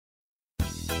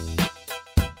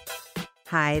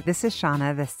Hi, this is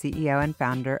Shauna, the CEO and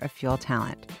founder of Fuel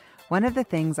Talent. One of the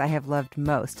things I have loved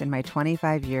most in my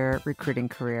 25-year recruiting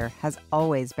career has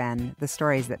always been the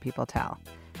stories that people tell.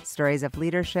 Stories of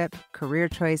leadership, career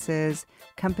choices,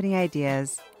 company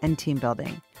ideas, and team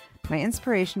building. My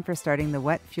inspiration for starting the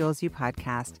What Fuels You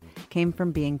podcast came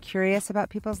from being curious about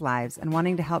people's lives and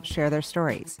wanting to help share their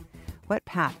stories. What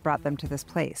path brought them to this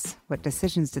place? What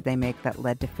decisions did they make that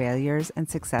led to failures and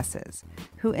successes?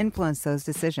 Who influenced those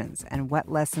decisions, and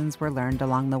what lessons were learned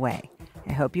along the way?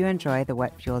 I hope you enjoy the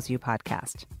What Fuels You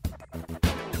podcast.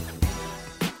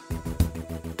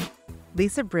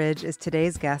 Lisa Bridge is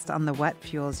today's guest on the What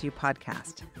Fuels You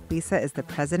podcast. Lisa is the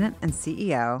president and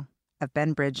CEO of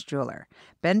Ben Bridge Jeweler.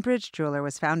 Ben Bridge Jeweler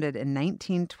was founded in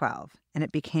 1912, and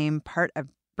it became part of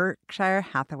Berkshire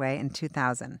Hathaway in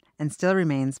 2000 and still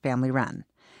remains family-run.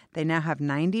 They now have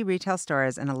 90 retail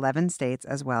stores in 11 states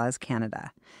as well as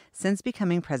Canada. Since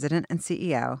becoming president and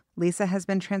CEO, Lisa has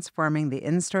been transforming the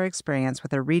in-store experience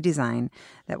with a redesign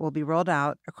that will be rolled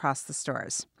out across the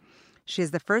stores. She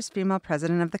is the first female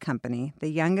president of the company,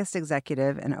 the youngest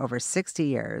executive in over 60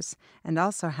 years, and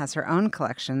also has her own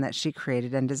collection that she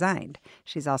created and designed.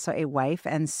 She's also a wife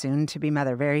and soon-to-be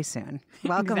mother very soon.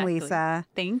 Welcome, Exactly. Lisa.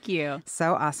 Thank you.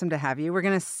 So awesome to have you. We're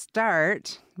going to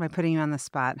start by putting you on the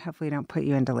spot. Hopefully we don't put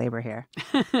you into labor here.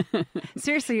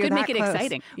 Seriously, you're Could that make it close.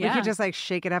 exciting. We Yeah. could just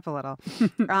shake it up a little.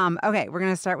 Okay, we're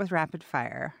going to start with rapid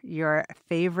fire. Your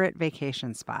favorite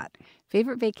vacation spot?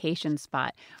 Favorite vacation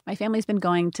spot. My family's been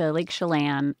going to Lake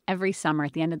Chelan every summer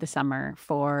at the end of the summer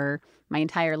for my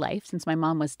entire life, since my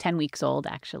mom was 10 weeks old,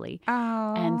 actually.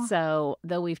 Oh. And so,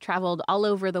 though we've traveled all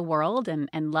over the world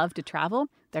and love to travel,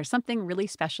 there's something really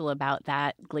special about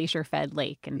that glacier-fed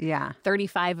lake. And Yeah.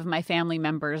 35 of my family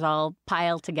members all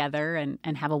pile together and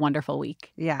have a wonderful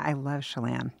week. Yeah, I love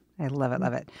Chelan. I love it,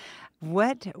 love it.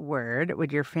 What word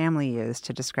would your family use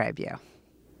to describe you?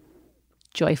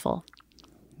 Joyful.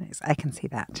 Nice. I can see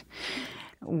that.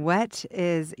 What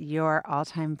is your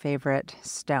all-time favorite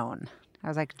stone? I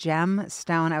was like, gem,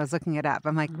 stone. I was looking it up.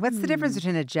 I'm like, what's the difference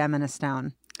between a gem and a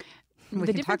stone? We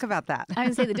can talk about that. I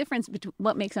would say the difference between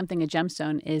what makes something a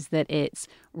gemstone is that it's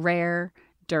rare,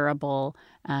 durable,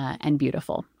 and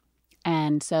beautiful.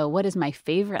 And so what is my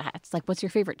favorite? It's like, what's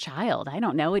your favorite child? I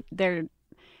don't know. There's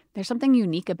something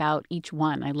unique about each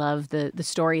one. I love the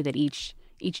story that each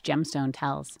gemstone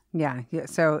tells. Yeah.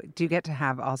 So do you get to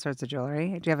have all sorts of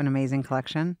jewelry? Do you have an amazing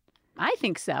collection? I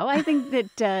think so. I think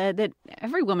that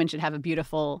every woman should have a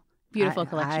beautiful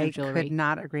collection of jewelry. I could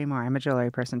not agree more. I'm a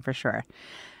jewelry person for sure.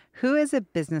 Who is a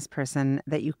business person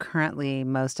that you currently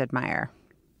most admire?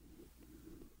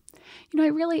 I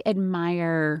really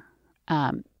admire,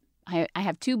 I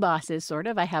have two bosses, sort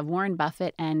of. I have Warren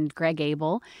Buffett and Greg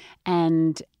Abel.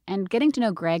 And getting to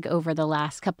know Greg over the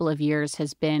last couple of years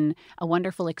has been a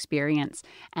wonderful experience,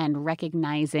 and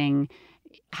recognizing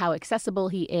how accessible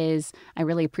he is. I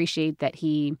really appreciate that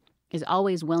he is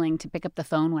always willing to pick up the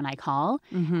phone when I call.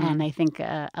 Mm-hmm. And I think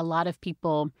a lot of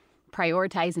people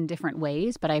prioritize in different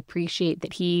ways, but I appreciate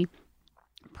that he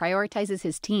prioritizes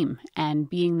his team and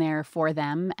being there for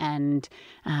them and,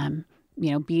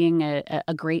 being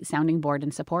a great sounding board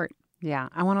and support. Yeah.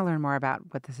 I want to learn more about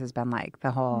what this has been like,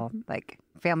 the whole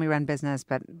family-run business,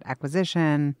 but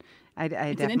acquisition.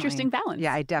 It's an interesting balance.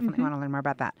 Yeah, I definitely want to learn more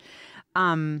about that.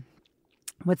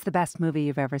 What's the best movie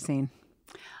you've ever seen?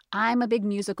 I'm a big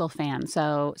musical fan.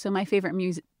 So my favorite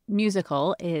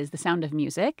musical is The Sound of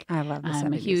Music. I love The Sound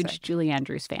I'm a of huge Music. Julie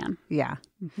Andrews fan. Yeah.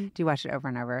 Mm-hmm. Do you watch it over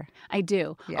and over? I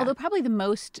do. Yeah. Although probably the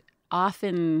most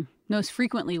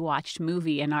frequently watched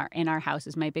movie in our house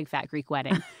is My Big Fat Greek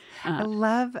Wedding. I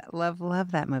love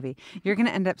that movie. You're going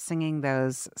to end up singing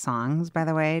those songs, by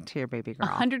the way, to your baby girl.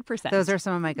 100%. Those are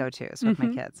some of my go-tos with my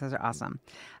kids. Those are awesome.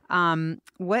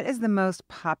 What is the most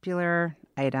popular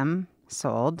item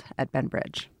sold at Ben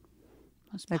Bridge?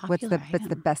 What's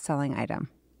the best-selling item?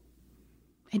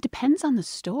 It depends on the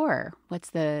store. You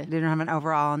don't have an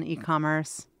overall in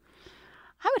e-commerce?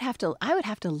 I would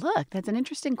have to look. That's an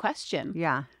interesting question.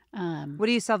 Yeah. What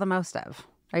do you sell the most of?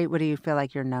 What do you feel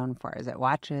like you're known for? Is it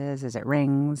watches? Is it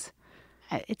rings?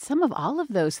 It's some of all of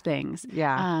those things.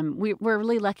 Yeah. We're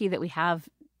really lucky that we have,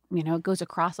 it goes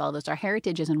across all those. Our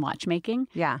heritage is in watchmaking.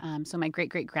 Yeah. So my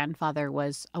great-great-grandfather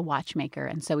was a watchmaker.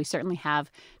 And so we certainly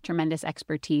have tremendous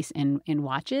expertise in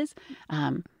watches.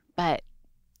 But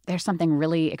there's something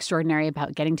really extraordinary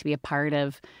about getting to be a part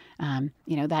of,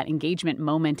 that engagement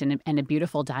moment and a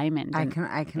beautiful diamond. I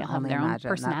can only imagine.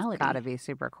 Personality. That's got to be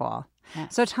super cool.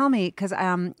 Yes. So tell me, because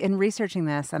in researching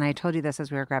this, and I told you this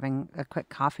as we were grabbing a quick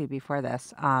coffee before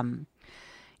this,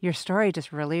 Your story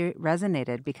just really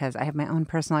resonated because I have my own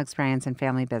personal experience in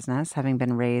family business, having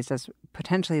been raised as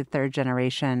potentially the third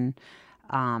generation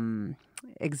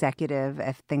executive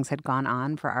if things had gone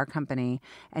on for our company.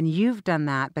 And you've done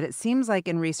that, but it seems like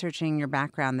in researching your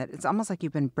background that it's almost like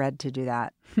you've been bred to do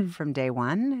that from day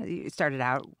one. You started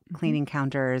out cleaning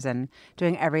counters and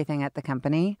doing everything at the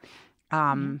company.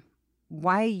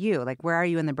 Why you? Like, where are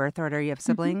you in the birth order? You have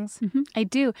siblings? I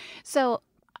do. So,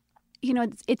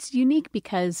 it's unique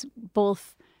because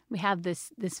both we have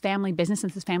this family business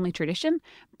and this family tradition,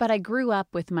 but I grew up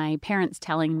with my parents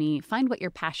telling me, find what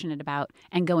you're passionate about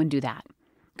and go and do that.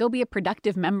 Go be a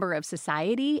productive member of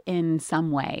society in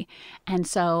some way. And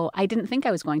so I didn't think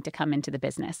I was going to come into the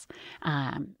business.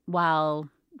 While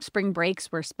spring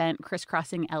breaks were spent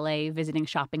crisscrossing LA visiting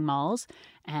shopping malls,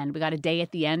 and we got a day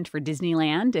at the end for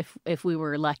Disneyland if we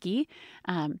were lucky.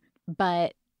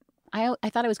 But I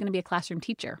thought I was going to be a classroom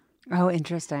teacher. Oh,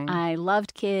 interesting. I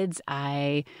loved kids.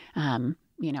 I,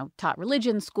 taught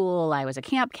religion school. I was a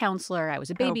camp counselor. I was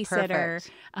a babysitter.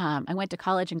 I went to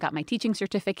college and got my teaching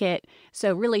certificate.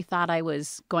 So really thought I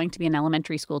was going to be an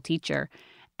elementary school teacher.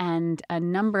 And a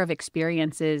number of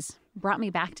experiences brought me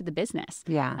back to the business.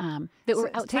 Yeah. That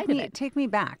were outside of it. Take me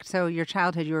back. So your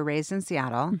childhood, you were raised in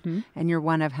Seattle, and you're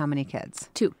one of how many kids?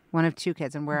 2. One of 2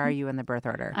 kids. And where are you in the birth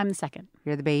order? I'm the second.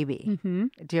 You're the baby. Do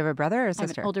you have a brother or a sister? I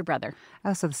have an older brother.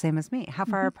 Oh, so the same as me. How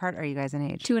far apart are you guys in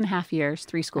age? 2.5 years,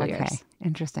 3 school years. Okay,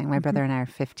 interesting. My brother and I are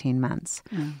 15 months.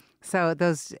 So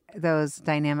those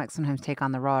dynamics sometimes take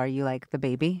on the role. Are you like the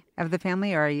baby of the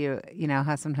family, or are you,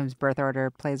 how sometimes birth order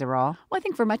plays a role? Well, I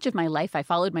think for much of my life, I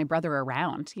followed my brother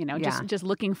around, just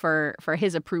looking for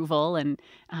his approval and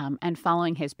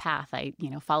following his path. I,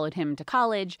 followed him to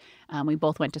college. We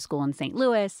both went to school in St.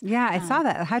 Louis. Yeah, I saw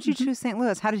that. How'd you choose St.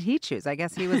 Louis? How did he choose? I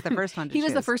guess he was the first one to choose. He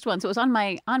was the first one. So it was on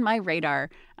my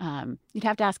radar. You'd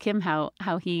have to ask him how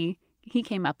he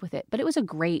came up with it. But it was a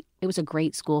great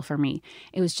school for me.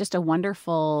 It was just a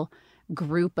wonderful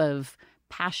group of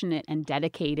passionate and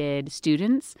dedicated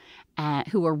students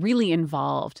who were really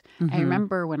involved. I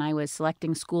remember when I was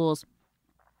selecting schools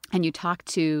and you talked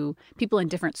to people in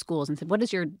different schools and said, what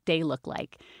does your day look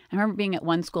like? I remember being at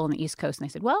one school on the East Coast and I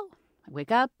said, well, I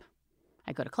wake up,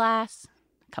 I go to class,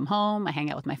 come home, I hang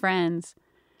out with my friends,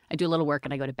 I do a little work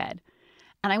and I go to bed.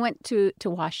 And I went to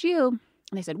WashU.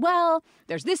 And they said, well,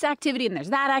 there's this activity and there's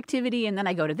that activity. And then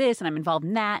I go to this and I'm involved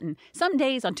in that. And some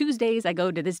days on Tuesdays, I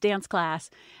go to this dance class.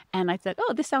 And I said,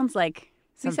 oh, this sound like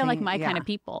my kind of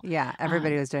people. Yeah.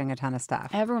 Everybody was doing a ton of stuff.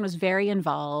 Everyone was very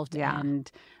involved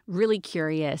and really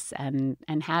curious and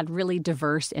had really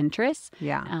diverse interests.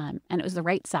 Yeah. And it was the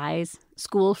right size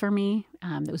school for me.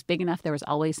 It was big enough. There was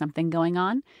always something going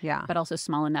on. Yeah. But also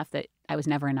small enough that I was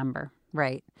never a number.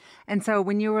 Right. And so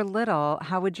when you were little,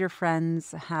 how would your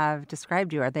friends have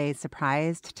described you? Are they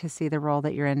surprised to see the role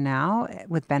that you're in now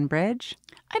with Benbridge?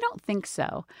 I don't think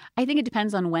so. I think it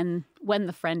depends on when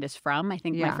the friend is from. I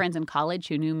think my friends in college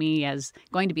who knew me as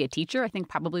going to be a teacher, I think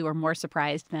probably were more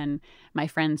surprised than my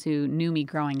friends who knew me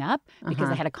growing up because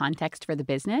I had a context for the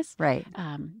business. Right.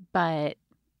 But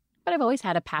I've always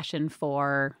had a passion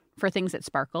for things that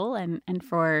sparkle and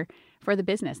for the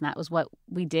business. And that was what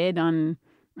we did on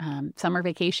summer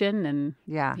vacation and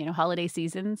holiday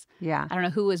seasons. Yeah. I don't know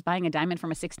who was buying a diamond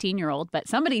from a 16-year-old, but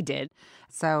somebody did.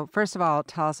 So first of all,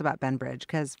 tell us about Benbridge,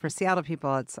 because for Seattle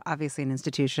people, it's obviously an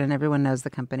institution. Everyone knows the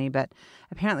company, but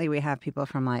apparently we have people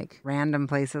from like random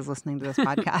places listening to this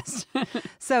podcast.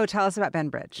 So tell us about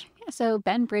Benbridge. Yeah, so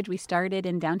Benbridge, we started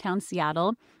in downtown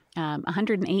Seattle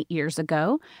 108 years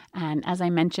ago. And as I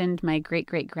mentioned, my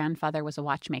great-great-grandfather was a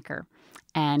watchmaker,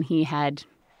 and he had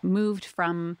moved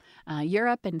from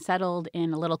Europe and settled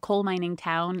in a little coal mining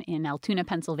town in Altoona,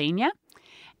 Pennsylvania.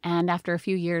 And after a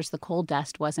few years, the coal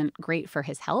dust wasn't great for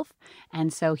his health.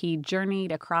 And so he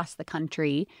journeyed across the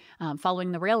country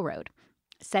following the railroad,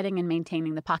 setting and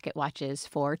maintaining the pocket watches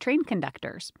for train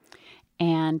conductors.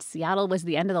 And Seattle was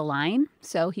the end of the line,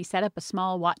 so he set up a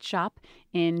small watch shop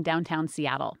in downtown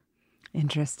Seattle.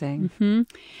 Interesting.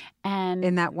 And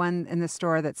in the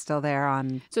store that's still there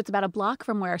on... So it's about a block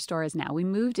from where our store is now. We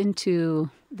moved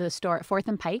into the store at 4th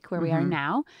and Pike, where we are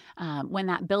now, when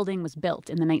that building was built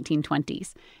in the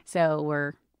 1920s. So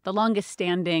we're the longest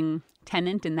standing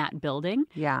tenant in that building.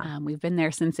 Yeah. We've been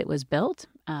there since it was built.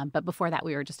 But before that,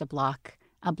 we were just a block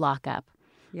up.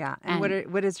 Yeah. And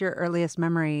what is your earliest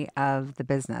memory of the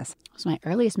business? So my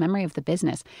earliest memory of the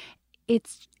business,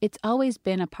 it's always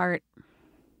been a part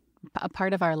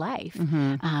of our life.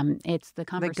 It's the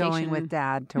conversation. Like going with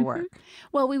Dad to work.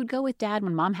 Well, we would go with Dad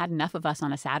when Mom had enough of us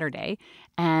on a Saturday,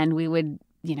 and we would,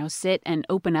 sit and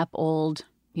open up old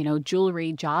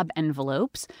jewelry job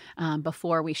envelopes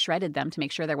before we shredded them to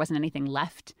make sure there wasn't anything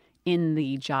left in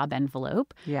the job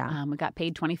envelope. Yeah. We got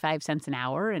paid 25 cents an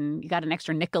hour, and you got an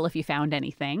extra nickel if you found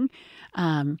anything.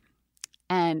 And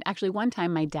actually, one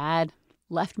time my dad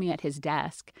left me at his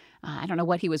desk. I don't know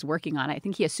what he was working on. I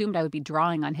think he assumed I would be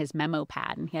drawing on his memo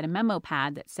pad. And he had a memo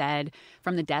pad that said,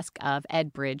 "From the desk of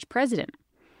Ed Bridge, President."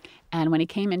 And when he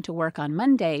came into work on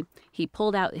Monday, he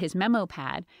pulled out his memo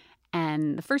pad,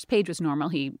 and the first page was normal.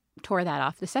 He tore that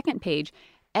off. The second page,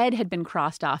 Ed had been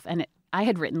crossed off, and I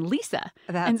had written Lisa.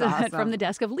 That's awesome. From the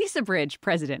desk of Lisa Bridge,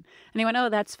 President. And he went, "Oh,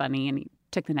 that's funny." And he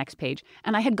took the next page.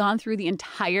 And I had gone through the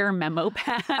entire memo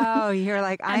pad. Oh, you're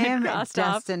like, I am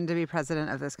destined to be president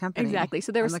of this company. Exactly.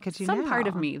 So there was some part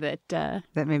of me that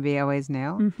maybe always knew.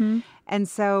 Mm-hmm. And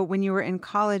so when you were in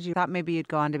college, you thought maybe you'd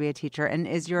go on to be a teacher. And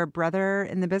is your brother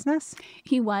in the business?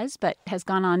 He was, but has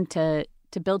gone on to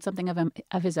build something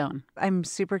of his own. I'm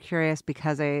super curious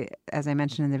because as I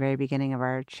mentioned in the very beginning of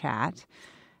our chat,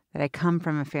 that I come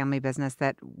from a family business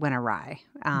that went awry.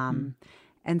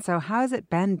 And so how has it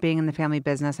been being in the family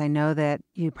business? I know that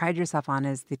you pride yourself on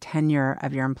is the tenure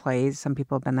of your employees. Some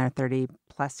people have been there 30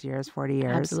 plus years, 40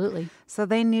 years. Absolutely. So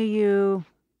they knew you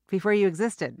before you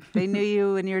existed. They knew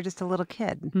you when you were just a little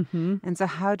kid. Mm-hmm. And so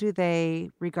how do they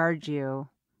regard you?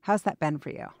 How's that been for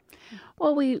you?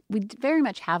 Well, we very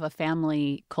much have a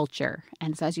family culture.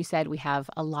 And so as you said, we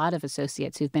have a lot of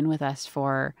associates who've been with us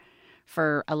for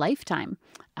a lifetime,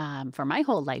 for my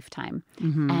whole lifetime.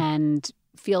 Mm-hmm. And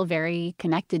feel very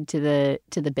connected to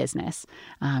the business.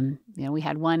 We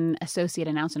had one associate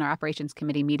announce in our operations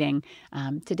committee meeting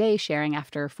today, sharing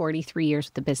after 43 years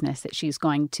with the business that she's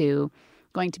going to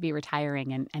be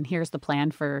retiring, and here's the plan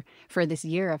for this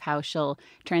year of how she'll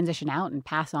transition out and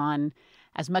pass on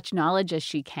as much knowledge as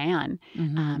she can.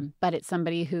 Mm-hmm. But it's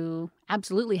somebody who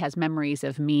absolutely has memories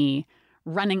of me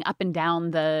running up and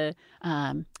down the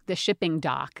shipping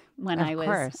dock when I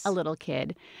was a little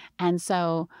kid, and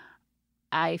so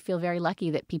I feel very lucky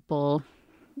that people,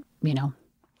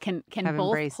 can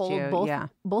both hold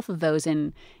both of those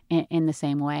in the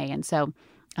same way. And so,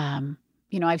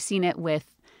 I've seen it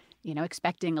with,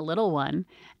 expecting a little one,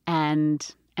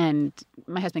 and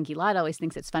my husband Gilad always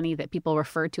thinks it's funny that people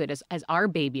refer to it as our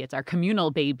baby. It's our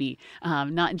communal baby,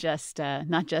 not just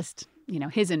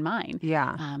his and mine.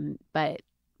 Yeah. But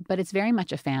it's very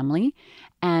much a family,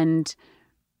 and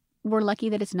we're lucky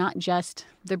that it's not just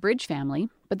the Bridge family,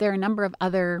 but there are a number of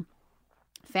other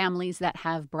families that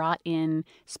have brought in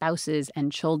spouses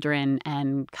and children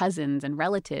and cousins and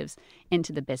relatives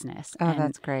into the business. Oh,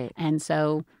 that's great. And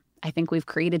so I think we've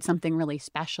created something really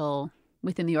special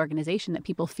within the organization that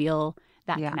people feel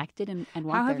that connected and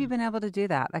want. How have you been able to do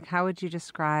that? Like, how would you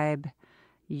describe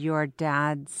your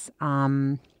dad's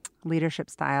leadership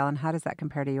style, and how does that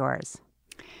compare to yours?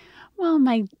 Well,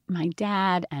 my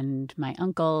dad and my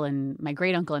uncle and my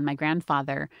great uncle and my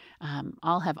grandfather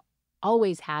all have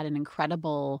always had an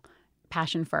incredible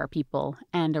passion for our people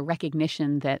and a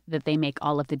recognition that they make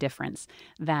all of the difference,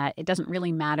 that it doesn't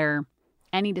really matter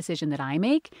any decision that I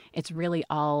make. It's really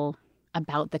all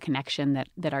about the connection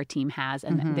that our team has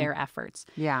and their efforts.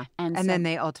 Yeah. And so, then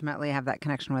they ultimately have that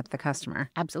connection with the customer.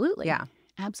 Absolutely. Yeah.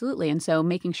 Absolutely. And so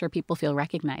making sure people feel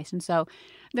recognized. And so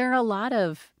there are a lot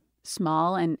of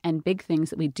small and big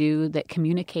things that we do that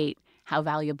communicate how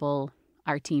valuable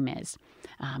our team is.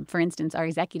 For instance, our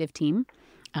executive team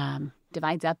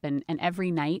divides up, and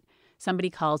every night somebody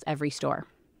calls every store.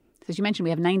 So as you mentioned, we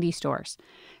have 90 stores.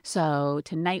 So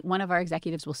tonight, one of our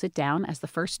executives will sit down as the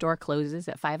first store closes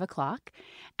at 5 o'clock,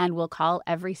 and we'll call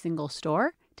every single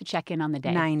store to check in on the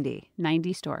day.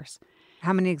 90 stores.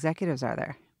 How many executives are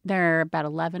there? There are about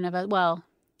 11 of us. Well,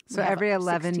 so every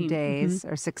 11 16. days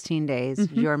or 16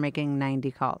 days, you're making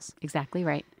 90 calls. Exactly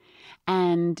right.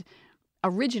 And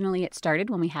originally it started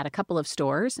when we had a couple of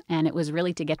stores, and it was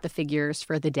really to get the figures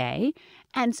for the day.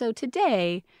 And so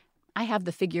today I have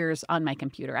the figures on my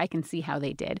computer. I can see how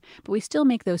they did. But we still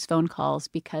make those phone calls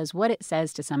because what it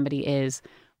says to somebody is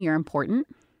you're important.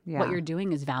 Yeah. What you're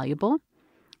doing is valuable.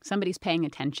 Somebody's paying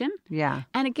attention. Yeah.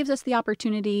 And it gives us the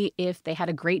opportunity, if they had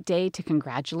a great day, to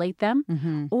congratulate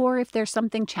them. Or if there's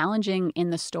something challenging in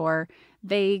the store,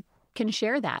 they can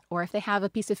share that. Or if they have a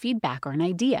piece of feedback or an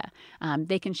idea,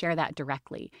 they can share that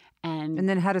directly. And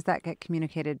then how does that get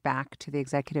communicated back to the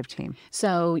executive team?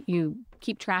 So you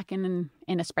keep track in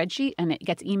a spreadsheet, and it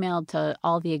gets emailed to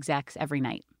all the execs every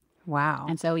night. Wow.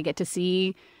 And so we get to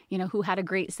see, who had a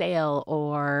great sale,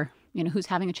 or who's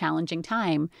having a challenging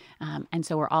time. And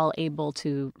so we're all able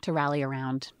to rally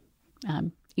around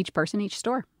each person, each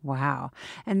store. Wow.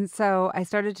 And so I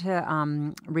started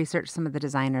to research some of the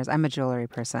designers. I'm a jewelry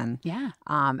person. Yeah.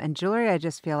 And jewelry, I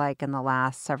just feel like in the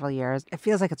last several years, it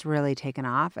feels like it's really taken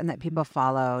off and that people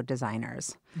follow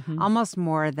designers almost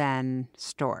more than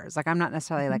stores. Like I'm not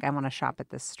necessarily like, I want to shop at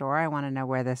this store. I want to know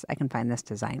where I can find this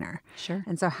designer. Sure.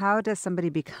 And so how does somebody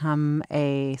become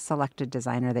a selected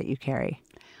designer that you carry?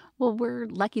 Well, we're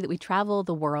lucky that we travel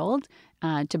the world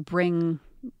to bring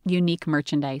unique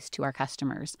merchandise to our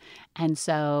customers. And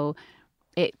so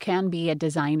it can be a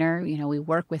designer. You know, we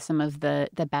work with some of the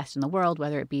best in the world,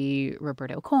 whether it be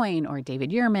Roberto Coin or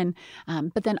David Yurman,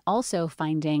 but then also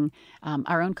finding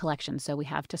our own collection. So we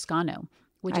have Toscano.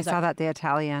 I saw that, the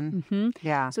Italian.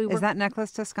 Yeah. So is that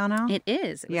necklace Toscano? It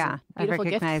is. It was a beautiful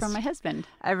gift from my husband.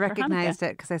 I recognized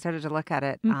it because I started to look at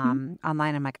it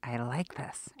online. I'm like, I like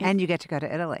this. And you get to go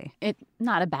to Italy.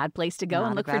 Not a bad place to go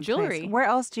and look for jewelry. Place. Where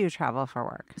else do you travel for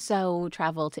work? So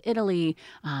travel to Italy.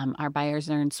 Our buyers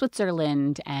are in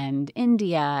Switzerland and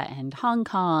India and Hong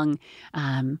Kong.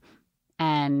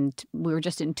 And we were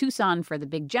just in Tucson for the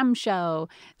big gem show.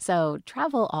 So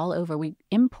travel all over. We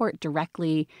import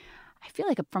directly, I feel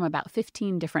like from about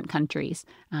 15 different countries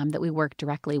that we work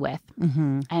directly with.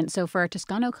 And so for our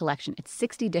Toscano collection, it's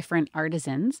 60 different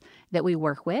artisans that we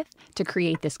work with to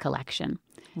create this collection.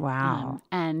 Wow.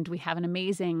 And we have an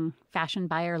amazing fashion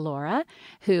buyer, Laura,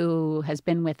 who has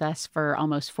been with us for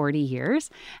almost 40 years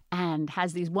and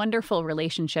has these wonderful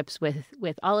relationships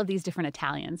with all of these different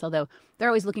Italians, although they're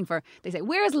always looking for, they say,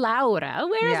 where's Laura?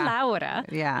 Where's Laura?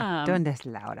 Yeah. ¿Dónde es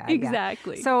Laura?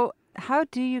 Exactly. Yeah. So how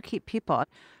do you keep people?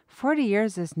 40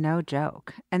 years is no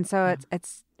joke. And so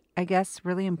it's I guess,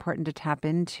 really important to tap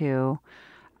into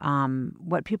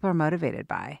what people are motivated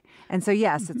by. And so,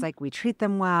 yes, it's like we treat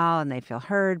them well and they feel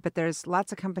heard, but there's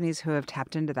lots of companies who have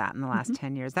tapped into that in the last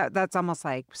 10 years. That's almost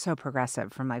like so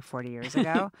progressive from like 40 years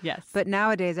ago. Yes. But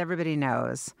nowadays, everybody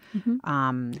knows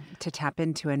to tap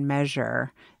into and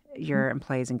measure your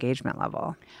employees' engagement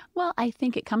level? Well, I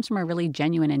think it comes from a really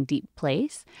genuine and deep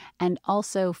place, and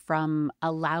also from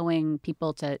allowing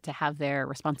people to have their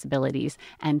responsibilities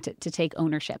and to take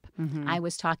ownership. I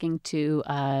was talking to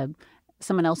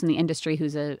someone else in the industry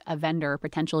who's a vendor, a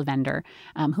potential vendor,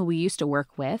 who we used to work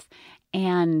with,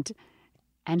 and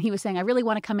he was saying, I really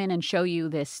want to come in and show you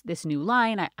this new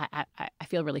line. I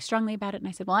feel really strongly about it. And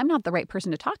I said, well, I'm not the right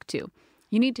person to talk to.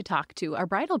 You need to talk to our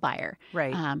bridal buyer.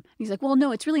 Right. He's like, well,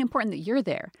 no, it's really important that you're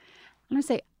there. And I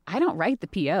say, I don't write the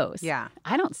POs. Yeah.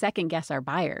 I don't second guess our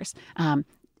buyers.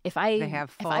 They have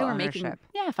full ownership.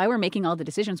 If I were making all the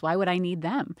decisions, why would I need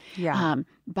them? Yeah.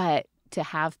 But to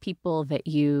have people that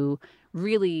you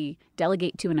really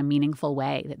delegate to in a meaningful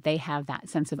way, that they have that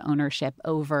sense of ownership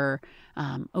over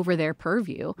their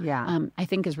purview, I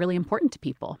think is really important to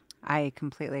people. I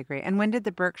completely agree. And when did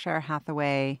the Berkshire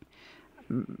Hathaway,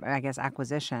 I guess,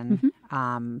 acquisition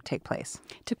take place?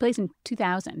 It took place in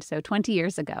 2000, so 20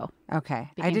 years ago. Okay.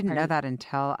 I didn't know that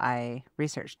until I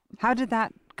researched. How did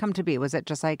that come to be? Was it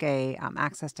just like a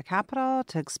access to capital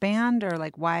to expand, or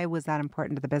like why was that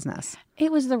important to the business?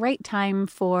 It was the right time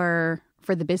for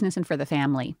the business and for the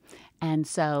family. And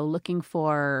so looking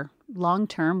for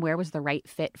long-term, where was the right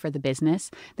fit for the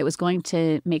business that was going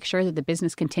to make sure that the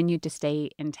business continued to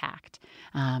stay intact.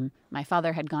 My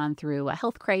father had gone through a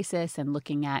health crisis and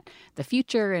looking at the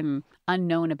future and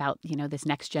unknown about, this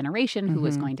next generation who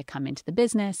was going to come into the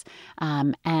business,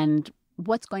 and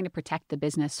what's going to protect the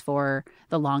business for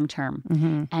the long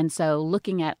term. And so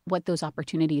looking at what those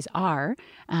opportunities are,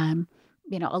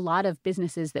 a lot of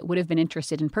businesses that would have been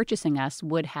interested in purchasing us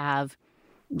would have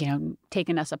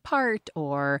taken us apart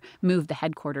or moved the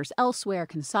headquarters elsewhere,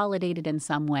 consolidated in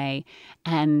some way,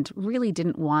 and really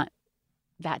didn't want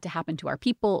that to happen to our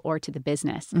people or to the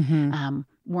business.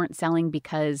 Weren't selling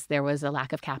because there was a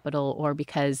lack of capital or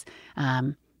because,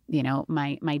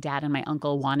 my dad and my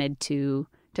uncle wanted to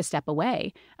step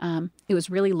away. It was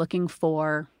really looking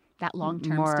for that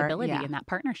long-term stability in that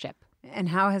partnership. And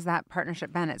how has that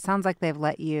partnership been? It sounds like they've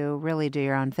let you really do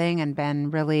your own thing and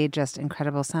been really just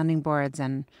incredible sounding boards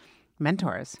and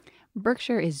mentors.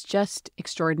 Berkshire is just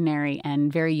extraordinary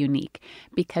and very unique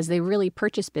because they really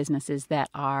purchase businesses that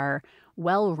are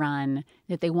well run,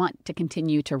 that they want to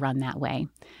continue to run that way.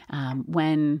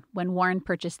 When Warren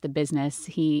purchased the business,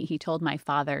 he told my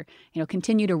father,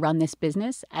 continue to run this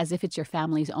business as if it's your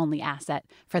family's only asset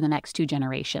for the next 2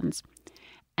 generations.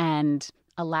 And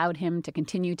allowed him to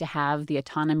continue to have the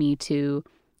autonomy to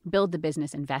build the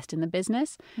business, invest in the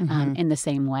business in the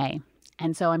same way.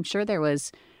 And so I'm sure there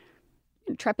was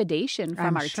trepidation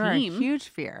from our team. Huge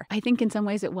fear. I think in some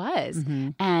ways it was,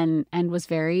 and was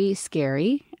very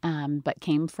scary, but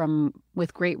came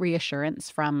with great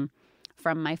reassurance from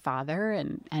from my father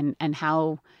and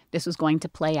how this was going to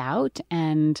play out.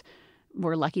 And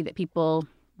we're lucky that people,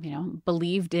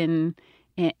 believed in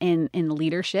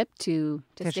leadership to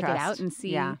stick trust. it out and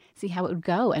see how it would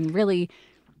go. And really,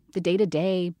 the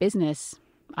day-to-day business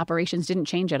operations didn't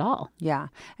change at all. Yeah.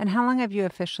 And how long have you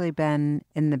officially been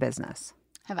in the business?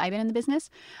 Have I been in the business?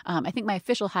 I think my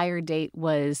official hire date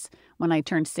was when I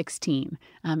turned 16,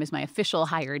 is my official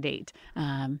hire date.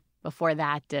 Before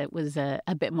that, it was a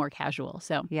bit more casual.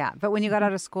 So yeah. But when you got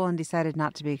out of school and decided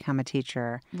not to become a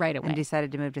teacher right away and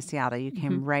decided to move to Seattle, you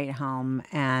came right home.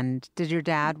 And did your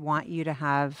dad want you to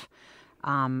have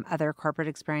other corporate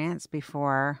experience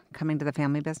before coming to the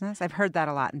family business? I've heard that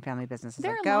a lot in family businesses.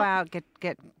 Like, go out,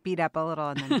 get beat up a little,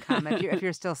 and then come if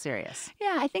you're still serious.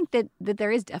 Yeah, I think that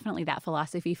there is definitely that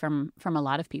philosophy from a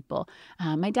lot of people.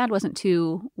 My dad wasn't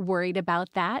too worried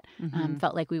about that.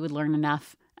 Felt like we would learn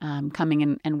enough coming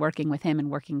in and working with him and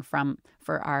working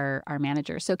for our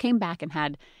manager. So came back and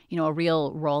had a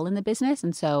real role in the business,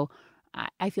 and so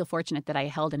I feel fortunate that I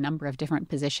held a number of different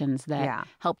positions that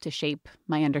helped to shape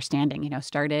my understanding.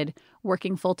 Started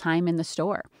working full time in the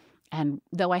store, and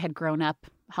though I had grown up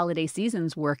holiday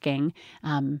seasons working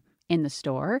in the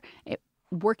store,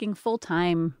 working full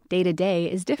time day to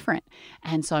day is different.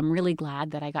 And so I'm really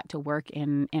glad that I got to work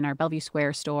in our Bellevue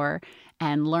Square store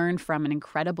and learn from an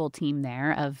incredible team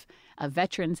there of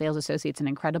veteran sales associates, an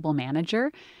incredible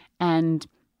manager. And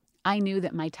I knew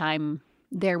that my time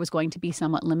there was going to be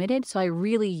somewhat limited. So I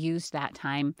really used that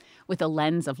time with a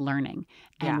lens of learning.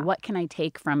 And what can I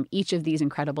take from each of these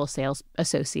incredible sales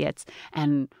associates,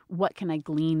 and what can I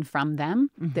glean from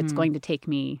them that's going to take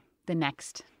me the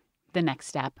next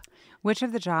step. Which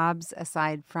of the jobs,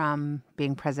 aside from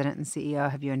being president and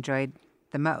CEO, have you enjoyed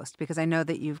the most? Because I know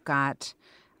that you've got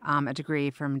a degree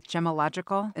from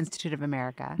Gemological Institute of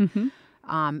America.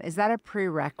 Is that a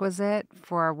prerequisite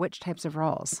for which types of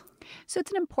roles? So it's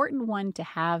an important one to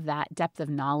have that depth of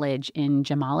knowledge in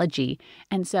gemology.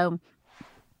 And so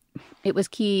it was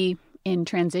key in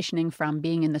transitioning from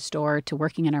being in the store to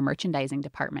working in our merchandising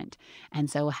department.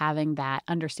 And so having that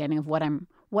understanding of what am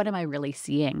I really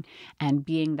seeing, and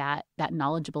being that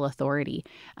knowledgeable authority.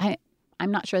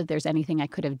 I'm not sure that there's anything I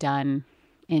could have done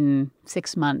in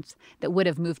 6 months that would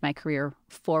have moved my career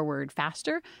forward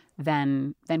faster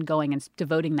than going and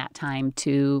devoting that time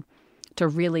to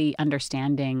really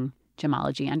understanding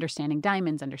gemology, understanding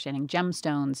diamonds, understanding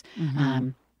gemstones.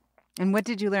 And what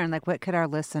did you learn? Like, what could our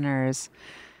listeners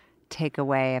take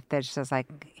away if there's just like,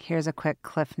 here's a quick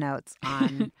Cliff Notes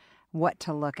on what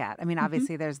to look at? I mean,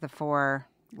 obviously there's the four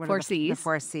C's. The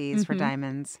four C's for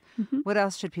diamonds. What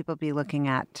else should people be looking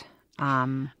at?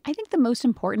 I think the most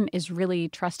important is really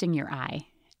trusting your eye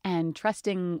and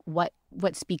trusting what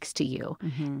speaks to you.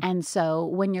 And so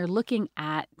when you're looking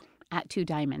at two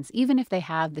diamonds, even if they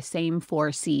have the same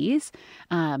four C's,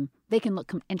 they can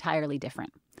look entirely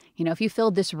different. If you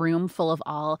filled this room full of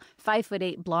all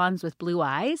 5'8" blondes with blue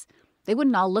eyes, they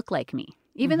wouldn't all look like me.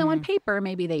 Even though on paper,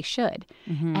 maybe they should.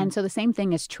 And so the same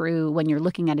thing is true when you're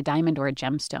looking at a diamond or a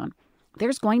gemstone.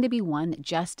 There's going to be one that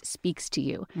just speaks to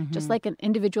you, just like an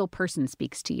individual person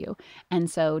speaks to you. And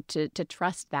so to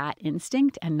trust that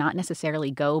instinct and not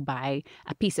necessarily go by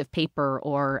a piece of paper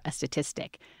or a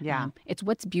statistic. It's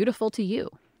what's beautiful to you.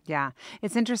 Yeah.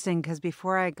 It's interesting because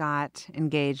before I got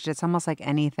engaged, it's almost like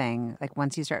anything. Like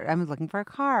once you start, I'm looking for a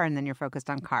car, and then you're focused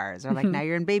on cars. Or like now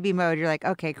you're in baby mode, you're like,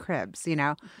 okay, cribs,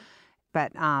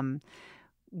 But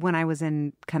when I was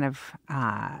in kind of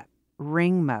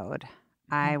ring mode,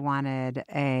 I wanted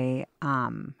I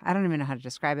don't even know how to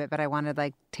describe it, but I wanted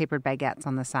like tapered baguettes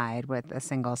on the side with a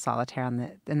single solitaire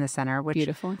in the center, which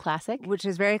beautiful and classic, which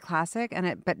is very classic.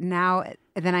 But now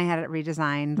then I had it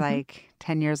redesigned like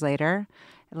 10 years later,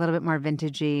 a little bit more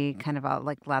vintagey, kind of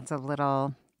like lots of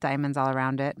little diamonds all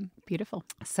around it. Beautiful.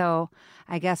 So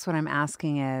I guess what I'm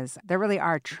asking is, there really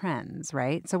are trends,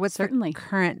 right? So what's the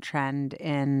current trend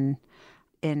in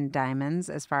diamonds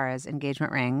as far as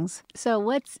engagement rings? So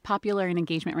what's popular in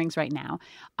engagement rings right now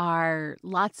are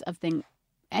lots of things,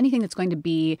 anything that's going to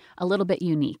be a little bit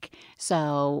unique.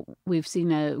 So we've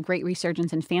seen a great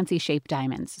resurgence in fancy shaped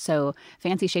diamonds. So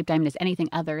fancy shaped diamond is anything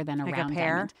other than a like round a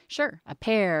pear? diamond. Sure. A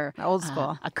pear. Old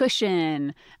school. A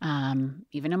cushion,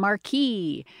 even a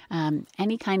marquee,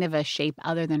 any kind of a shape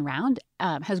other than round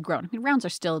has grown. I mean, rounds are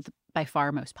still by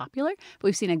far most popular, but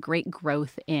we've seen a great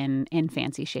growth in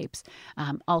fancy shapes.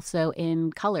 Also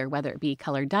in color, whether it be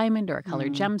colored diamond or a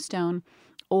colored gemstone,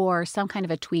 or some kind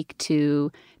of a tweak to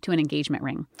an engagement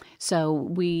ring. So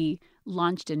we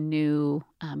launched a new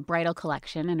bridal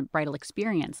collection and a bridal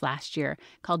experience last year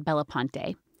called Bella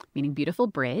Ponte. meaning beautiful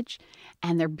bridge,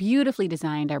 and they're beautifully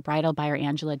designed. Our bridal buyer,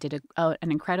 Angela, did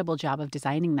an incredible job of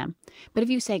designing them. But if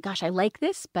you say, gosh, I like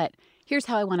this, but here's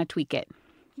how I want to tweak it.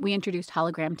 We introduced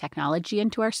hologram technology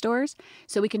into our stores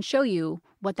so we can show you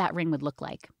what that ring would look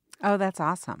like. Oh, that's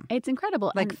awesome. It's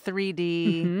incredible. Like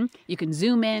 3D. You can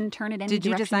zoom in, turn it any Did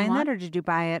you direction design you want. that or did you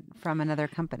buy it from another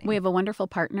company? We have a wonderful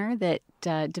partner that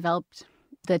developed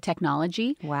the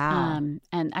technology. Wow.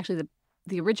 And actually,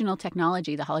 the original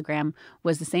technology, the hologram,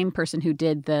 was the same person who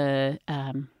did the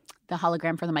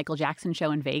hologram for the Michael Jackson show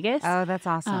in Vegas. Oh, that's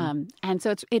awesome. And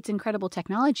so it's incredible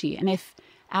technology. And if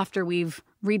after we've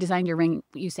redesigned your ring,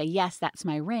 you say, yes, that's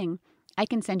my ring, I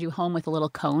can send you home with a little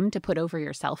cone to put over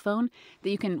your cell phone that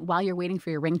you can, while you're waiting for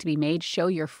your ring to be made, show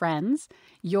your friends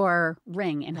your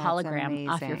ring in That's hologram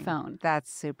off your amazing. phone.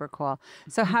 That's super cool.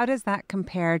 So how does that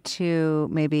compare to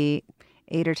maybe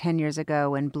 8 or 10 years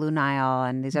ago when Blue Nile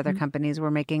and these other companies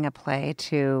were making a play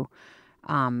to,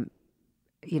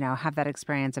 have that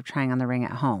experience of trying on the ring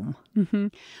at home?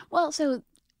 Well, so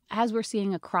as we're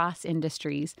seeing across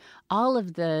industries, all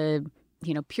of the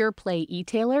pure play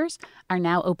e-tailers are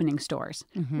now opening stores,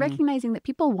 recognizing that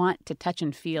people want to touch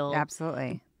and feel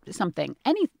Absolutely. something,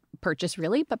 any purchase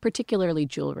really, but particularly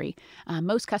jewelry.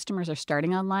 Most customers are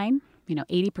starting online.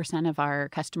 80% of our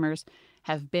customers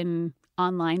have been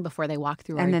online before they walk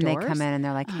through our And then doors. they come in and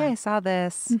they're like, hey, I saw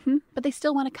this. But they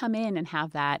still want to come in and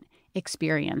have that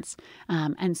experience.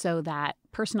 And so that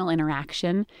personal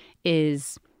interaction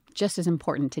is just as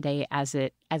important today as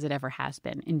it ever has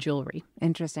been in jewelry.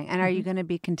 Interesting. And are you going to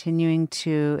be continuing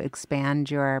to expand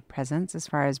your presence as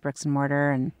far as bricks and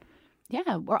mortar and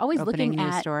Yeah, we're always opening looking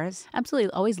new at stores?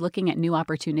 Absolutely, always looking at new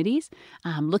opportunities,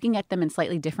 looking at them in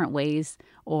slightly different ways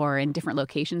or in different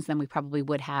locations than we probably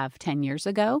would have 10 years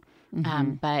ago.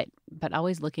 But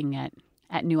always looking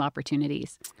at new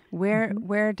opportunities.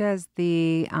 Where does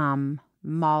the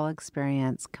mall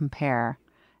experience compare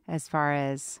as far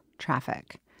as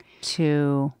traffic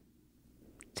to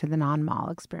the non-mall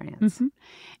experience?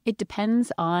 It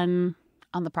depends on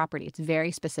the property. It's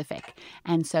very specific,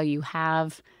 and so you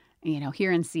have,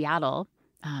 here in Seattle,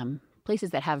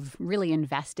 places that have really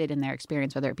invested in their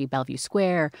experience, whether it be Bellevue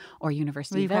Square or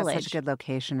University You've Village. got such a good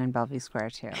location in Bellevue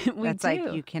Square too. We That's do.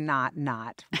 like you cannot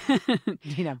not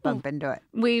bump into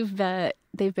it.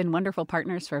 They've been wonderful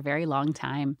partners for a very long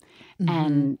time,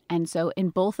 and so in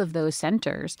both of those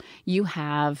centers, you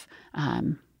have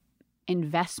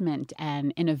investment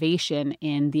and innovation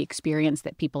in the experience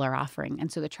that people are offering,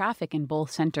 and so the traffic in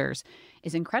both centers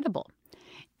is incredible.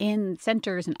 In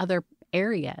centers and other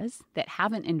areas that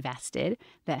haven't invested,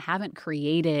 that haven't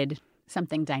created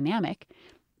something dynamic,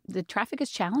 the traffic is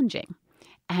challenging.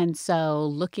 And so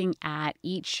looking at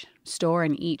each store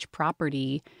and each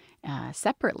property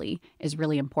separately is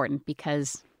really important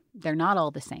because they're not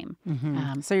all the same.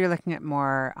 So you're looking at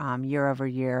more year over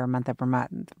year, month over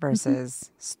month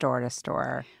versus store to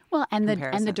store. Well, and the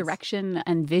comparisons. direction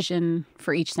and vision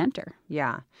for each center.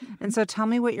 Yeah. And so tell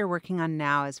me what you're working on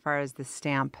now as far as the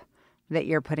stamp that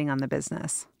you're putting on the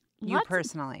business. You Lots-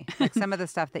 personally, like some of the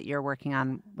stuff that you're working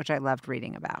on, which I loved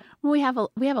reading about. Well, we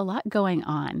have a lot going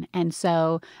on, and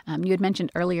so you had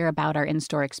mentioned earlier about our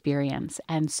in-store experience,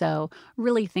 and so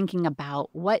really thinking about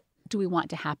what do we want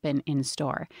to happen in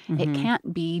store. It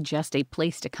can't be just a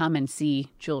place to come and see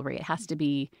jewelry. It has to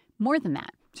be more than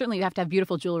that. Certainly, you have to have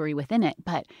beautiful jewelry within it,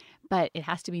 but it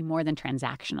has to be more than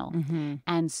transactional.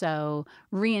 And so,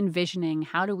 re-envisioning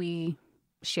how do we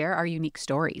share our unique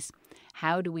stories?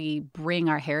 How do we bring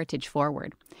our heritage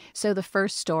forward? So the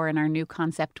first store in our new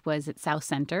concept was at South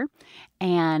Center,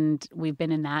 and we've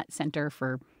been in that center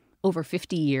for over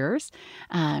 50 years.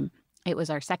 It was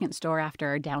our second store after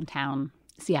our downtown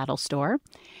Seattle store,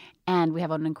 and we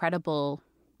have an incredible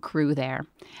crew there.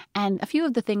 And a few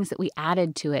of the things that we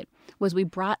added to it was we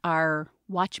brought our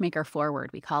watchmaker forward.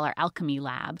 We call our alchemy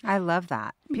lab. I love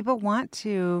that. People want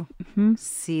to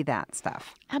see that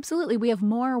stuff. Absolutely. We have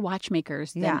more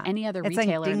watchmakers than any other It's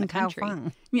retailer like in the Ding Tao country.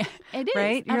 Feng, Yeah, it is.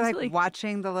 right? You're Absolutely. like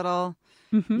watching the little,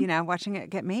 watching it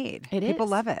get made. It People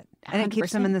is. love it. And it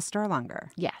keeps them 100%. in the store longer.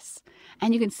 Yes.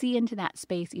 And you can see into that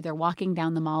space either walking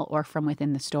down the mall or from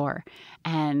within the store.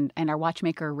 And our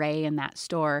watchmaker, Ray, in that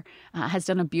store has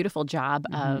done a beautiful job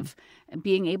of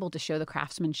being able to show the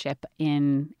craftsmanship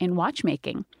in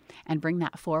watchmaking and bring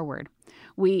that forward.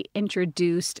 We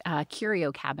introduced a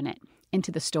curio cabinet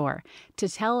into the store to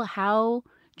tell how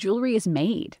jewelry is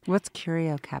made. What's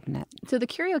curio cabinet? So the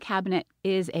curio cabinet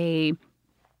is a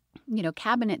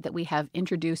cabinet that we have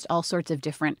introduced all sorts of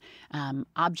different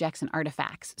objects and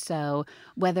artifacts. So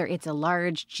whether it's a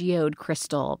large geode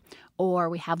crystal, or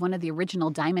we have one of the original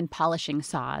diamond polishing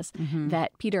saws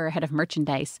that Peter, our head of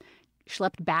merchandise,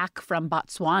 schlepped back from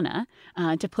Botswana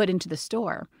to put into the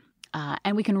store.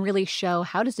 And we can really show,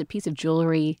 how does a piece of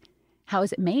jewelry, how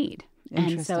is it made?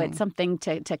 And so it's something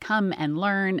to come and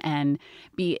learn and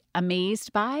be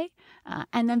amazed by.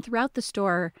 And then throughout the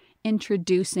store,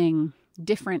 introducing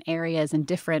different areas and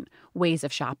different ways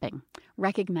of shopping,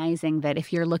 recognizing that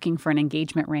if you're looking for an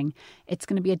engagement ring, it's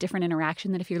going to be a different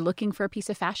interaction than if you're looking for a piece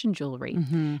of fashion jewelry.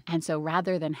 And so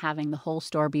rather than having the whole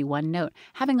store be one note,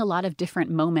 having a lot of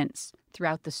different moments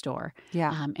throughout the store.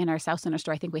 In our South Center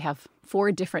store, I think we have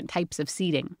 4 different types of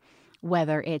seating.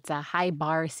 Whether it's a high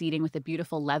bar seating with a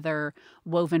beautiful leather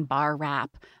woven bar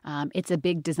wrap, it's a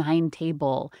big design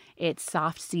table, it's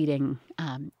soft seating.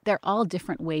 They're all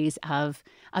different ways of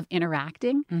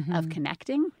interacting, of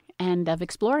connecting, and of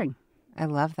exploring. I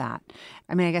love that.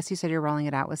 I mean, I guess you said you're rolling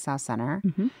it out with South Center.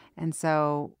 And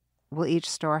so will each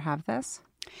store have this?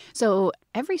 So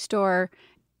every store,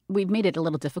 we've made it a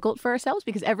little difficult for ourselves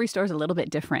because every store is a little bit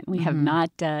different. We have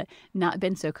not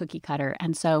been so cookie cutter.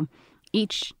 And so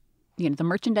each, the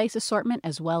merchandise assortment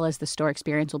as well as the store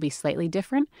experience will be slightly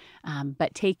different,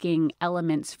 but taking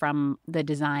elements from the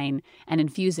design and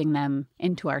infusing them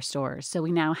into our stores. So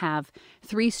we now have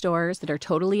 3 stores that are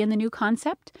totally in the new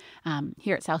concept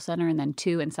here at South Center, and then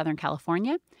 2 in Southern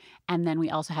California. And then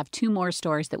we also have 2 more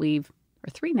stores that or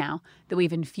 3 now, that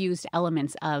we've infused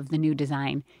elements of the new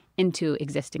design into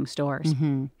existing stores.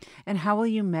 And how will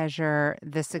you measure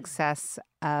the success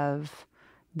of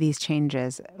these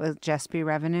changes? Will it just be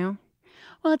revenue?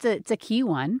 Well, it's a key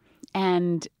one.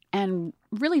 And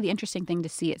really the interesting thing to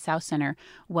see at South Center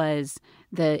was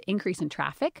the increase in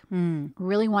traffic.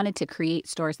 Really wanted to create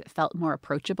stores that felt more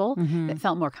approachable, that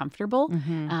felt more comfortable.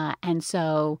 And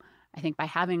so I think by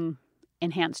having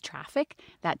enhanced traffic,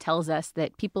 that tells us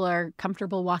that people are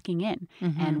comfortable walking in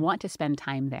and want to spend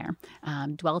time there,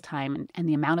 dwell time and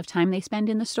the amount of time they spend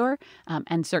in the store.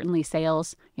 And certainly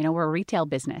sales, we're a retail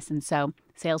business. And so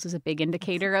sales is a big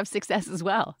indicator of success as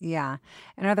well. Yeah.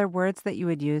 And are there words that you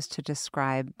would use to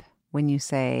describe when you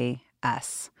say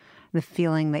us, the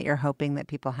feeling that you're hoping that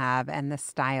people have and the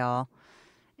style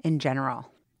in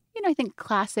general? I think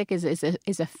classic is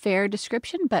a fair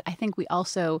description, but I think we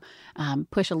also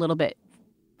push a little bit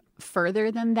further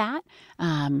than that.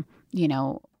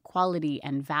 Quality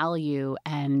and value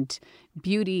and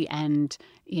beauty, and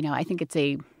I think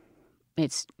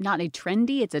it's not a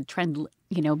trendy, it's a trend,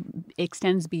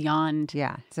 extends beyond.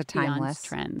 Yeah, it's a timeless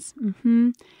trends.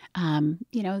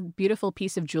 Beautiful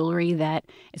piece of jewelry that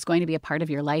is going to be a part of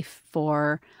your life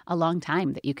for a long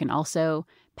time that you can also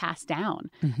pass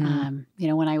down.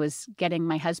 When I was getting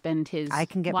my husband his I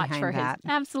can get watch behind for that.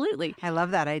 Absolutely. I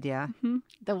love that idea.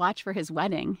 The watch for his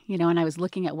wedding, and I was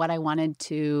looking at what I wanted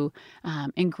to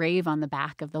engrave on the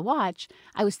back of the watch.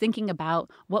 I was thinking about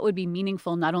what would be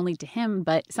meaningful not only to him,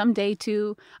 but someday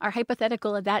to our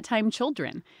hypothetical at that time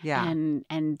children. Yeah.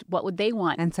 And what would they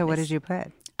want? And so what did you put?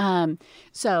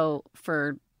 So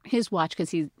for his watch,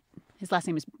 because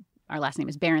our last name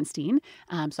is Berenstein,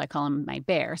 so I call him my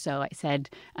bear. So I said,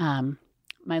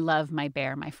 my love, my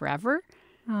bear, my forever.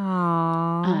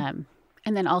 Aww.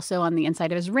 And then also on the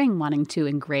inside of his ring, wanting to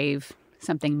engrave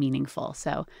something meaningful.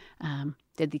 So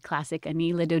did the classic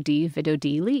Ani Lidodi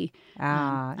Vidodi Li.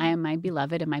 I am my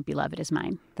beloved and my beloved is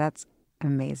mine. That's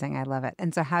amazing. I love it.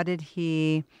 And so how did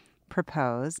he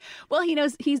propose? Well, he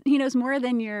knows more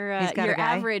than your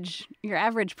average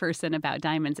person about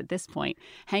diamonds at this point,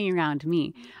 hanging around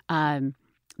me.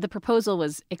 The proposal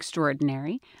was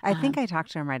extraordinary. I think I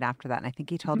talked to him right after that, and I think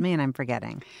he told me, and I'm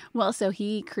forgetting. Well, so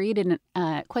he created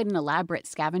quite an elaborate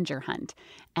scavenger hunt.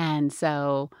 And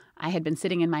so I had been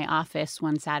sitting in my office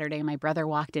one Saturday. My brother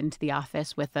walked into the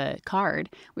office with a card.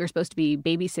 We were supposed to be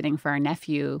babysitting for our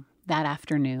nephew that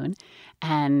afternoon.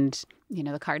 And,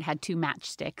 the card had 2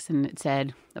 matchsticks, and it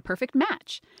said, the perfect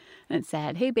match. And it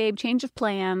said, hey, babe, change of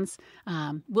plans.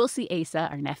 We'll see Asa,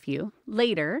 our nephew,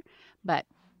 later. But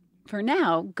for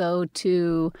now, go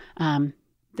to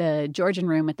the Georgian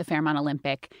Room at the Fairmont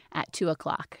Olympic at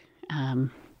 2:00.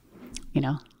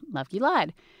 Love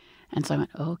Gilad. And so I went,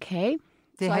 okay.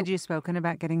 Had you spoken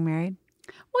about getting married?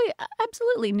 Well, I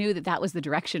absolutely knew that was the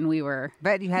direction we were.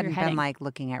 But you hadn't been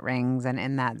looking at rings and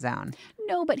in that zone.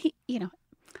 No, but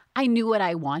I knew what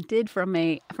I wanted from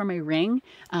a ring.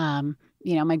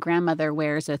 My grandmother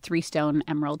wears a 3-stone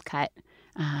emerald cut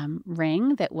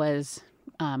ring that was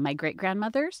my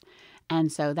great-grandmother's.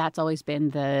 And so that's always been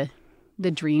the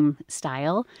dream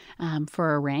style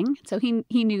for a ring. So he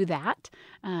knew that.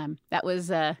 That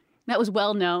was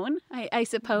well known, I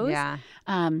suppose. Yeah.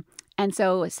 And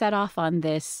so set off on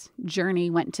this journey,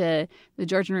 went to the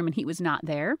Georgian Room, and he was not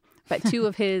there. but two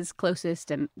of his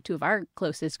closest and two of our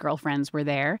closest girlfriends were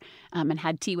there, and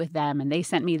had tea with them. And they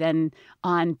sent me then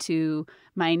on to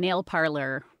my nail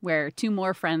parlor where two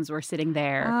more friends were sitting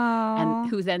there, and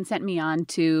who then sent me on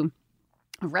to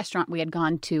a restaurant we had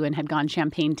gone to and had gone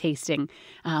champagne tasting,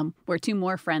 where two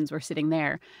more friends were sitting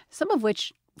there, some of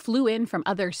which flew in from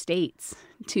other states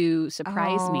to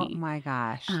surprise me. Oh my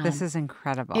gosh, this is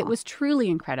incredible. It was truly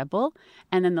incredible.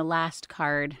 And then the last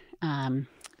card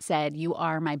said, "You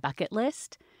are my bucket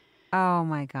list." Oh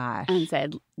my gosh. And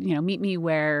said, meet me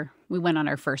where we went on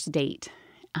our first date.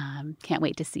 Can't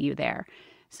wait to see you there.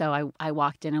 So I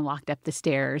walked in and walked up the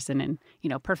stairs, and in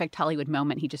perfect Hollywood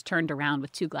moment, he just turned around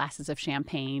with 2 glasses of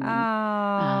champagne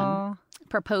and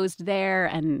proposed there.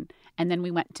 And then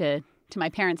we went to my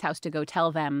parents' house to go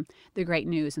tell them the great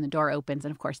news, and the door opens,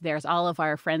 and of course there's all of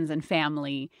our friends and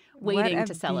family waiting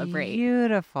to celebrate.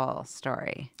 Beautiful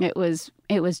story. It was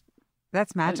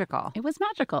That's magical. It was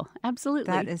magical.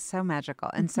 Absolutely. That is so magical.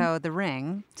 And so the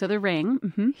ring.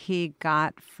 He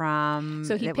got from.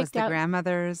 So it was the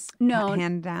grandmother's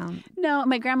hand down. No,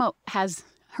 my grandma has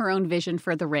her own vision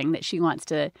for the ring that she wants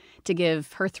to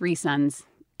give her 3 sons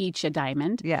each a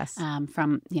diamond. Yes.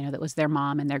 From that was their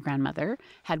mom and their grandmother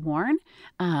had worn.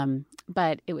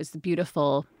 But it was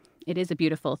beautiful. It is a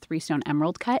beautiful 3-stone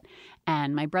emerald cut,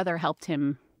 and my brother helped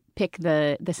him pick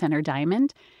the center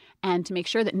diamond. And to make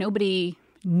sure that nobody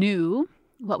knew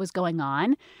what was going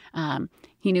on,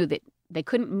 he knew that they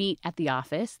couldn't meet at the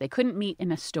office. They couldn't meet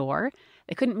in a store.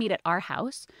 They couldn't meet at our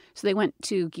house. So they went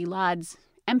to Gilad's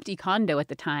empty condo at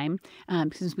the time,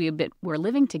 since we were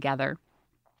living together.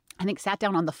 I think sat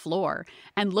down on the floor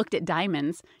and looked at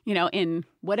diamonds, in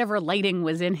whatever lighting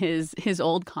was in his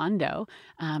old condo,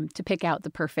 to pick out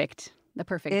the perfect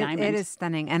diamond. It is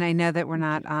stunning. And I know that we're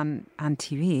not on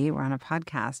TV. We're on a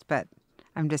podcast, but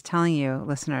I'm just telling you,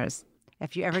 listeners,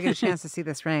 if you ever get a chance to see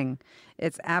this ring,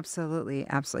 it's absolutely,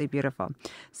 absolutely beautiful.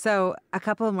 So a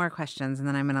couple of more questions, and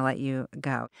then I'm going to let you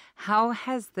go. How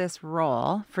has this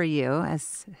role for you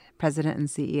as president and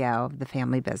CEO of the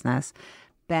family business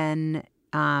been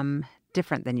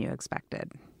different than you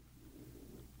expected?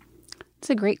 It's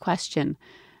a great question.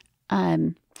 I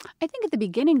think at the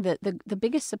beginning, the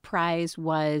biggest surprise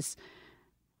was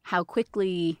how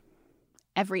quickly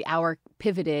every hour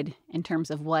pivoted in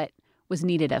terms of what was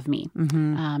needed of me,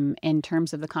 in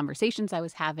terms of the conversations I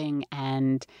was having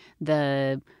and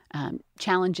the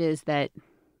challenges that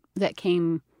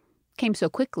came so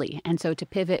quickly. And so to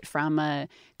pivot from a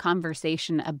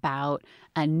conversation about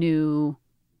a new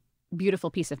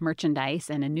beautiful piece of merchandise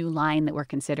and a new line that we're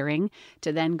considering,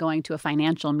 to then going to a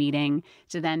financial meeting,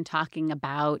 to then talking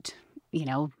about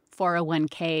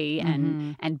 401k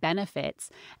and benefits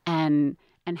and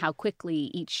how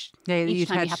quickly each time you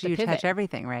have to pivot. Touch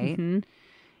everything, right? Mm-hmm.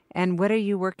 And what are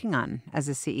you working on as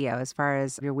a CEO as far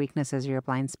as your weaknesses or your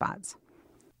blind spots?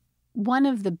 One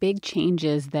of the big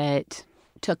changes that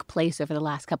took place over the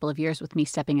last couple of years with me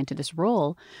stepping into this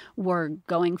role were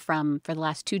going from, for the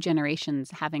last 2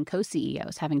 generations, having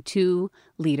co-CEOs, having 2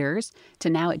 leaders, to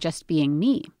now it just being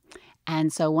me.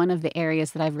 And so one of the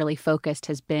areas that I've really focused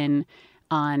has been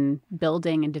on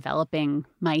building and developing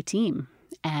my team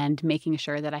and making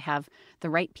sure that I have the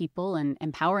right people and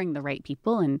empowering the right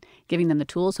people and giving them the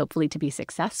tools, hopefully, to be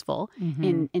successful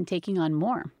in taking on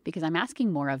more, because I'm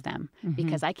asking more of them,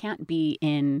 because I can't be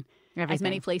in as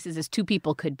many places as 2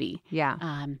 people could be. Yeah.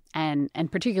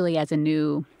 And particularly as a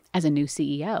new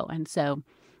CEO. And so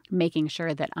making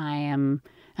sure that I am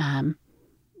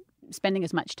spending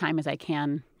as much time as I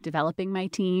can developing my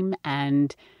team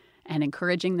and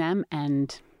encouraging them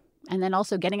and then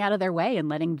also getting out of their way and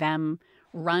letting them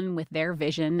run with their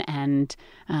vision and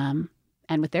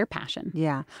with their passion.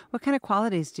 Yeah. What kind of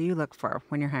qualities do you look for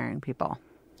when you're hiring people?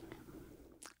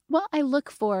 Well, I look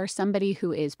for somebody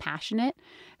who is passionate,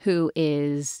 who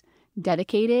is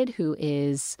dedicated, who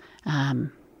is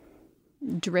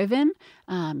driven,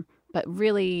 but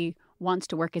really wants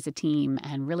to work as a team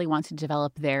and really wants to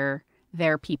develop their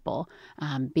people,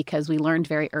 because we learned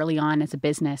very early on as a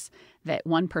business that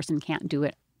one person can't do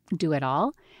it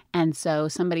all. And so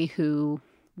somebody who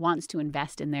wants to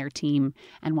invest in their team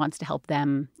and wants to help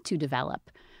them to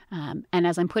develop. And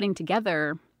as I'm putting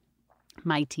together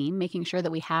my team, making sure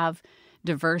that we have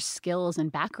diverse skills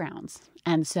and backgrounds.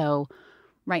 And so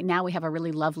right now we have a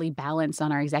really lovely balance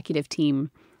on our executive team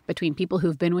between people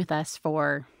who've been with us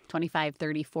for 25,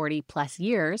 30, 40 plus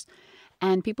years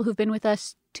and people who've been with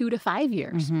us 2 to 5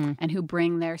 years and who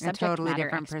bring their subject matter totally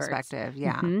different experts. Perspective.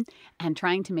 Yeah. And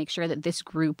trying to make sure that this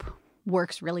group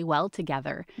works really well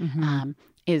together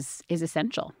is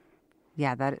essential.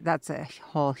 Yeah, that's a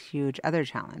whole huge other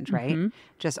challenge, right? Mm-hmm.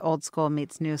 Just old school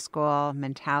meets new school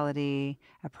mentality,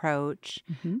 approach.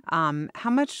 Mm-hmm. How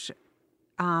much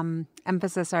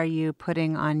emphasis are you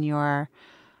putting on your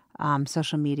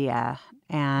social media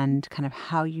and kind of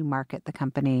how you market the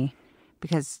company?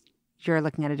 Because you're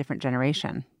looking at a different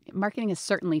generation. Marketing has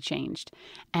certainly changed,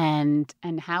 and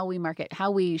how we market,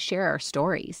 how we share our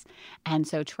stories, and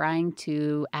so trying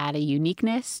to add a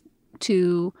uniqueness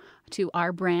to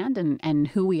our brand and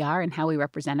who we are and how we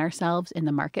represent ourselves in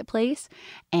the marketplace,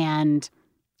 and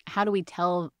how do we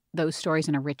tell those stories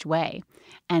in a rich way.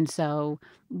 And so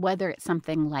whether it's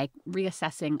something like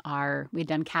reassessing we've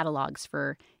done catalogs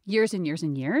for years and years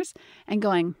and years and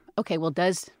going, okay, well,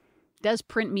 does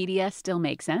print media still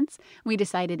make sense? We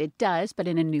decided it does, but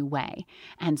in a new way.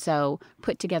 And so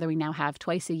put together, we now have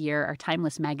twice a year our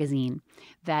Timeless magazine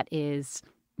that is,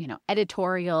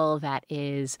 editorial, that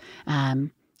is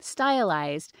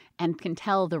stylized and can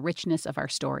tell the richness of our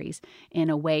stories in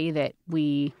a way that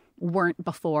we weren't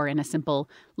before in a simple,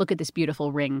 look at this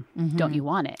beautiful ring, don't you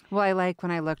want it? Well, I like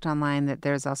when I looked online that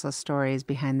there's also stories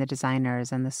behind the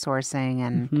designers and the sourcing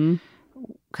and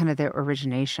kind of their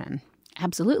origination.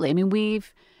 Absolutely. I mean,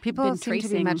 people been seem to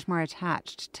be much more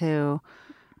attached to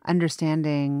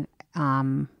understanding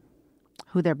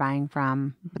who they're buying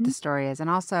from, what the story is, and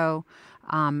also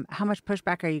how much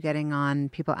pushback are you getting on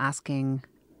people asking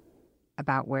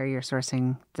about where you're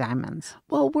sourcing diamonds?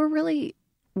 Well,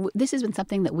 this has been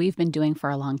something that we've been doing for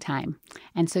a long time.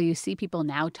 And so you see people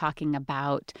now talking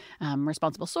about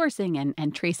responsible sourcing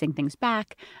and tracing things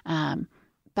back.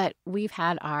 But we've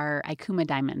had our Ikuma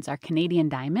diamonds, our Canadian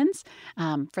diamonds,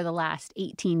 for the last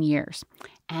 18 years.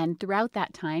 And throughout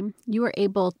that time, you were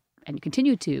able, and you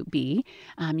continue to be,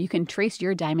 you can trace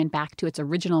your diamond back to its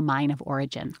original mine of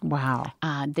origin. Wow.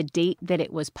 The date that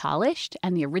it was polished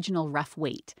and the original rough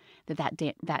weight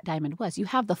that diamond was. You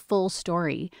have the full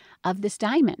story of this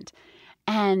diamond.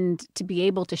 And to be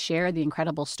able to share the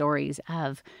incredible stories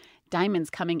of diamonds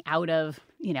coming out of,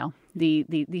 the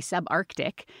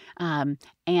subarctic, and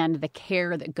the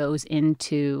care that goes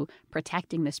into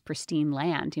protecting this pristine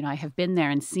land. I have been there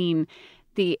and seen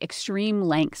the extreme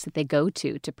lengths that they go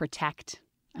to protect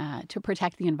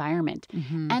the environment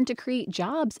and to create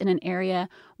jobs in an area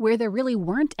where there really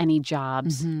weren't any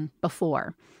jobs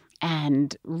before,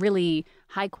 and really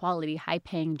high quality, high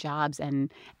paying jobs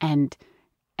and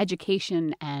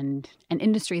education and an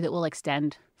industry that will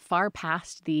extend far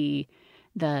past the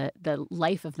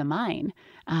life of the mine,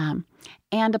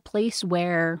 and a place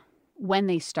where when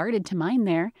they started to mine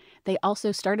there, they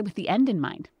also started with the end in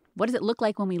mind. What does it look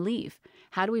like when we leave?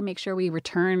 How do we make sure we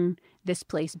return this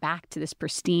place back to this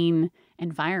pristine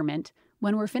environment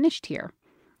when we're finished here?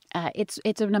 It's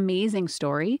an amazing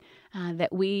story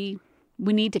that we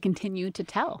need to continue to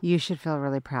tell. You should feel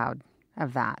really proud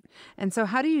of that. And so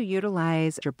how do you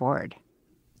utilize your board?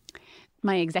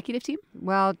 My executive team?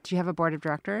 Well, do you have a board of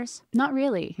directors? Not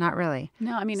really. Not really.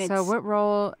 No, I mean, So what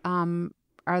role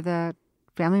are the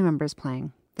family members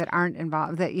playing that aren't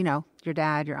involved, that, your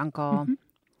dad, your uncle?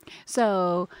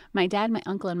 So my dad, my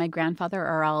uncle, and my grandfather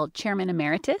are all chairman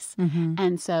emeritus,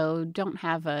 and so don't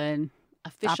have an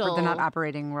official... They're not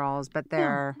operating roles, but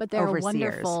they're but they're overseers. a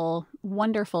wonderful,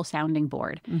 wonderful sounding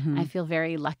board. I feel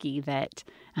very lucky that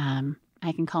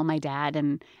I can call my dad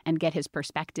and get his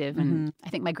perspective. And I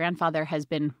think my grandfather has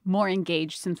been more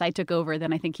engaged since I took over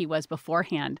than I think he was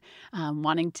beforehand,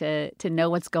 wanting to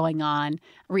know what's going on.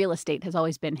 Real estate has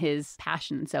always been his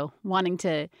passion. So wanting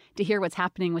to hear what's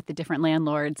happening with the different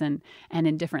landlords and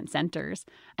in different centers.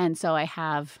 And so I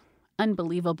have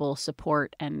unbelievable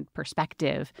support and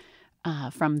perspective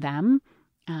from them.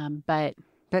 But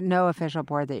no official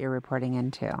board that you're reporting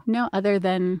into. No, other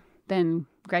than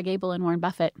Greg Abel and Warren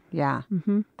Buffett. Yeah,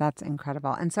 that's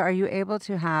incredible. And so are you able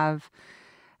to have,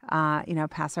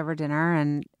 Passover dinner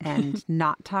and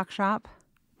not talk shop?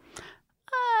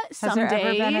 Some Has there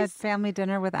days, ever been a family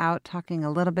dinner without talking a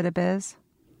little bit of biz?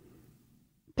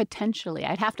 Potentially.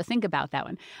 I'd have to think about that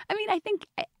one. I mean, I think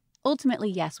ultimately,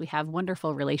 yes, we have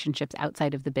wonderful relationships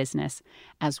outside of the business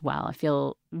as well. I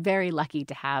feel very lucky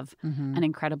to have an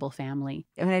incredible family.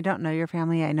 I mean, I don't know your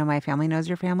family. I know my family knows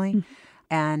your family.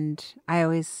 And I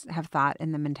always have thought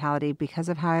in the mentality, because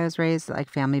of how I was raised, like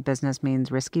family business means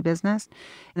risky business.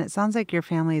 And it sounds like your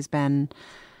family's been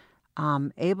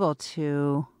able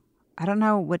to, I don't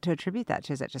know what to attribute that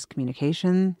to. Is that just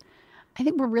communication? I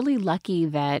think we're really lucky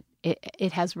that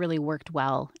it has really worked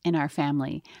well in our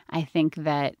family. I think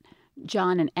that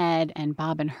John and Ed and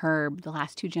Bob and Herb, the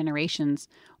last two generations,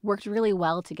 worked really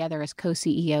well together as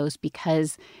co-CEOs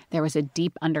because there was a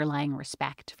deep underlying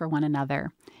respect for one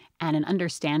another and an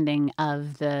understanding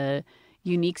of the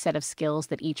unique set of skills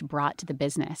that each brought to the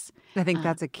business. I think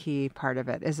that's a key part of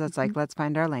it, is it's like, let's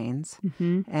find our lanes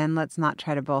and let's not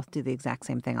try to both do the exact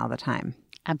same thing all the time.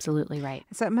 Absolutely right.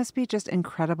 So it must be just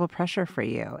incredible pressure for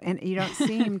you. And you don't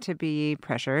seem to be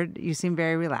pressured. You seem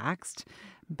very relaxed.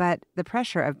 But the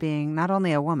pressure of being not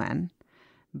only a woman,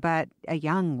 but a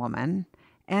young woman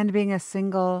and being a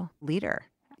single leader,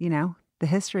 the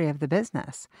history of the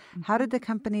business. How did the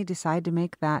company decide to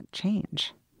make that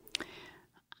change?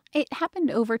 It happened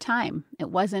over time. It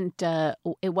wasn't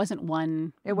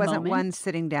one moment. One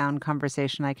sitting down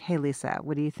conversation like, hey, Lisa,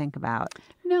 what do you think about?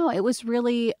 No, it was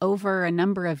really over a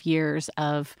number of years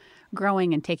of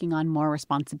growing and taking on more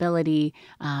responsibility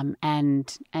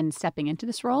and stepping into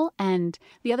this role. And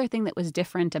the other thing that was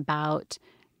different about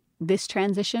this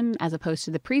transition as opposed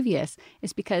to the previous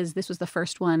is because this was the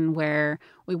first one where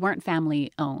we weren't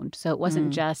family owned. So it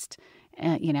wasn't just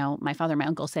my father and my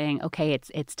uncle saying, okay,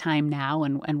 it's time now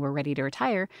and we're ready to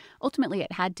retire. Ultimately,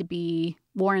 it had to be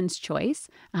Warren's choice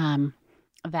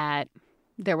that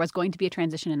there was going to be a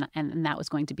transition and that was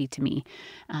going to be to me.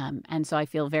 And so I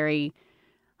feel very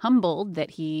humbled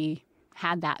that he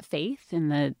had that faith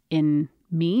in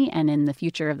me and in the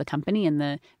future of the company and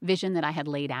the vision that I had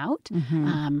laid out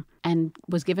and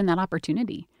was given that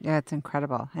opportunity. Yeah, it's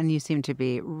incredible. And you seem to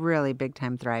be really big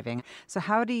time thriving. So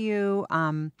how do you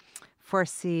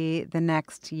foresee the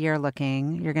next year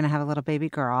looking? You're going to have a little baby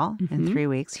girl in 3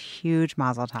 weeks. Huge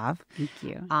mazel tov. Thank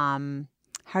you.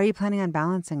 How are you planning on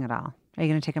balancing it all? Are you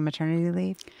going to take a maternity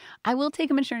leave? I will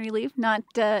take a maternity leave, not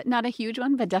a huge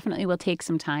one, but definitely will take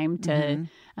some time to,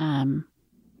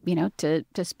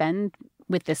 to spend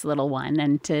with this little one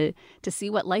and to see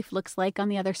what life looks like on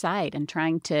the other side and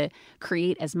trying to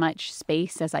create as much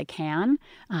space as I can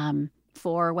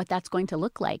for what that's going to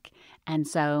look like. And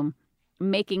so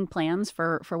making plans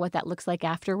for what that looks like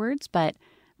afterwards, but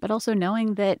also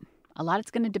knowing that a lot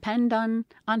is going to depend on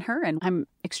her. And I'm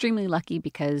extremely lucky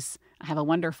because I have a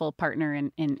wonderful partner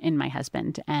in my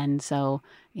husband. And so,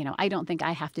 I don't think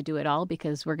I have to do it all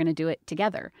because we're going to do it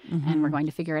together and we're going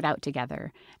to figure it out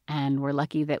together. And we're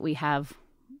lucky that we have,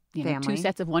 two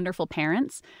sets of wonderful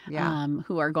parents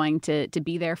who are going to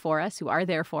be there for us, who are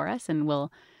there for us and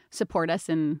will support us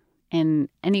in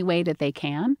any way that they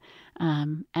can.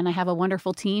 And I have a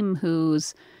wonderful team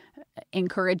who's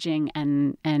encouraging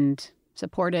and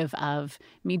supportive of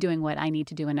me doing what I need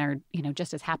to do and are,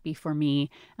 just as happy for me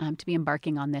to be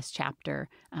embarking on this chapter,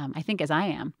 I think, as I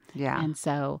am. Yeah. And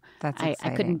so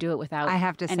I couldn't do it without I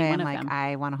have to say, I'm like,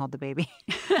 I want to hold the baby.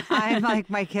 I'm like,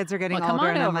 my kids are getting older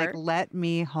and I'm like, let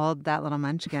me hold that little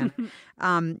munchkin.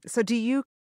 So do you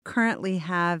currently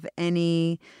have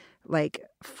any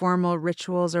formal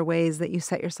rituals or ways that you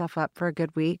set yourself up for a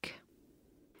good week?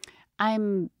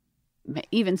 I'm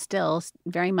even still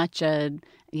very much I'm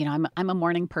a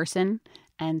morning person.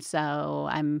 And so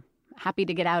I'm happy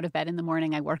to get out of bed in the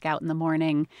morning. I work out in the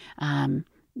morning, and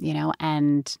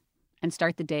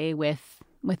start the day with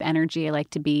energy. I like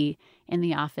to be in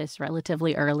the office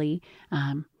relatively early,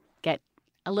 get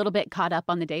a little bit caught up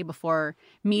on the day before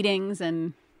meetings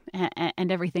and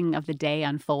everything of the day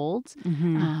unfolds.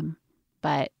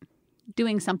 But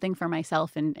doing something for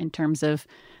myself in terms of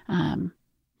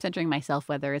centering myself,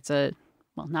 whether it's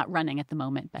not running at the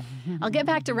moment, but I'll get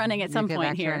back to running at some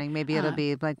point here. Running. Maybe it'll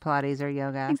be like Pilates or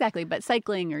yoga. Exactly. But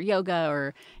cycling or yoga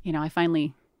or, I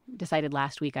finally decided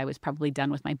last week I was probably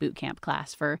done with my boot camp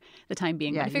class for the time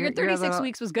being. Yeah, I figured 36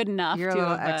 weeks was good enough. You're a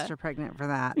little extra pregnant for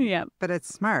that. Yeah. But it's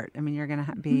smart. I mean, you're going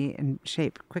to be in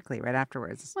shape quickly right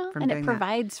afterwards. Well, and it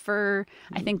provides for,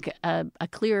 I think, a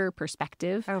clearer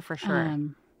perspective. Oh, for sure.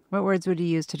 What words would you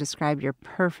use to describe your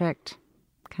perfect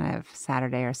kind of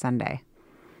Saturday or Sunday?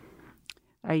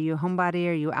 Are you a homebody?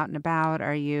 Are you out and about?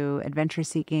 Are you adventure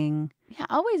seeking? Yeah,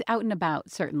 always out and about,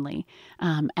 certainly,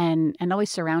 and always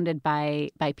surrounded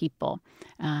by people.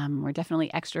 We're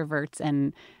definitely extroverts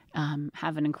and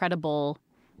have an incredible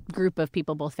group of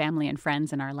people, both family and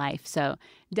friends, in our life. So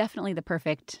definitely the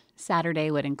perfect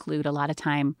Saturday would include a lot of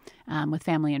time with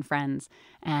family and friends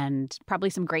and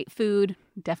probably some great food,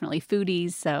 definitely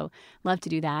foodies. So love to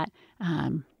do that.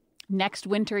 Next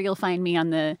winter, you'll find me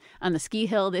on the ski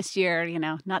hill this year.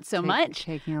 Not so much.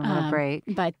 Taking a little break.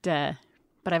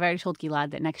 But I've already told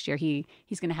Gilad that next year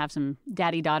he's going to have some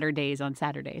daddy-daughter days on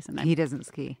Saturdays. And he doesn't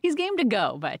ski. He's game to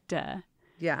go, but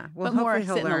yeah, well, but more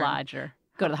sit in the lodge or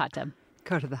go to the hot tub.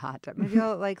 Go to the hot tub. Maybe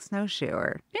he'll snowshoe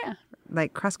or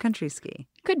cross-country ski.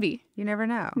 Could be. You never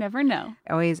know. Never know.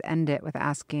 I always end it with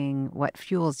asking what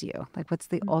fuels you. What's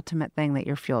the ultimate thing that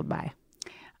you're fueled by?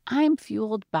 I'm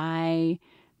fueled by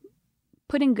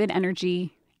putting good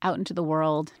energy out into the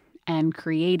world and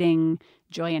creating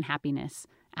joy and happiness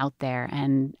out there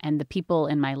and the people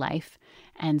in my life.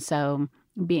 And so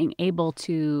being able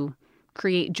to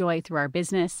create joy through our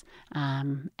business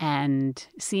and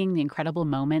seeing the incredible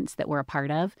moments that we're a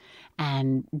part of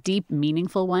and deep,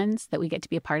 meaningful ones that we get to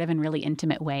be a part of in really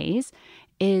intimate ways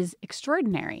is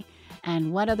extraordinary.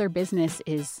 And what other business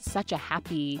is such a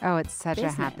happy it's such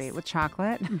business? a happy with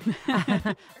chocolate.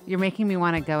 You're making me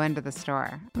want to go into the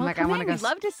store. Well, I come want to in. go. We'd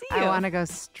love to see you. I want to go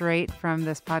straight from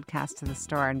this podcast to the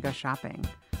store and go shopping.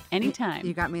 Anytime.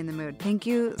 You got me in the mood. Thank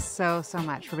you so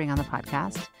much for being on the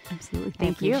podcast. Absolutely.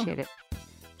 Thank you. I appreciate it.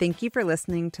 Thank you for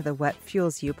listening to the What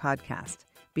Fuels You podcast.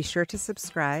 Be sure to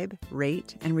subscribe,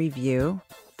 rate, and review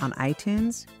on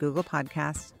iTunes, Google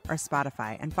Podcasts, or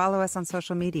Spotify, and follow us on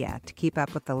social media to keep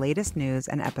up with the latest news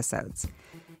and episodes.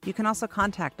 You can also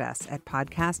contact us at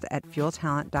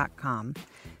podcast@fueltalent.com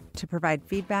to provide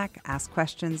feedback, ask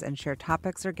questions, and share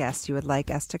topics or guests you would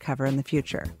like us to cover in the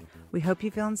future. We hope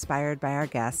you feel inspired by our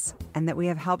guests and that we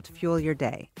have helped fuel your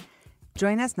day.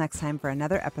 Join us next time for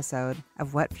another episode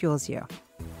of What Fuels You.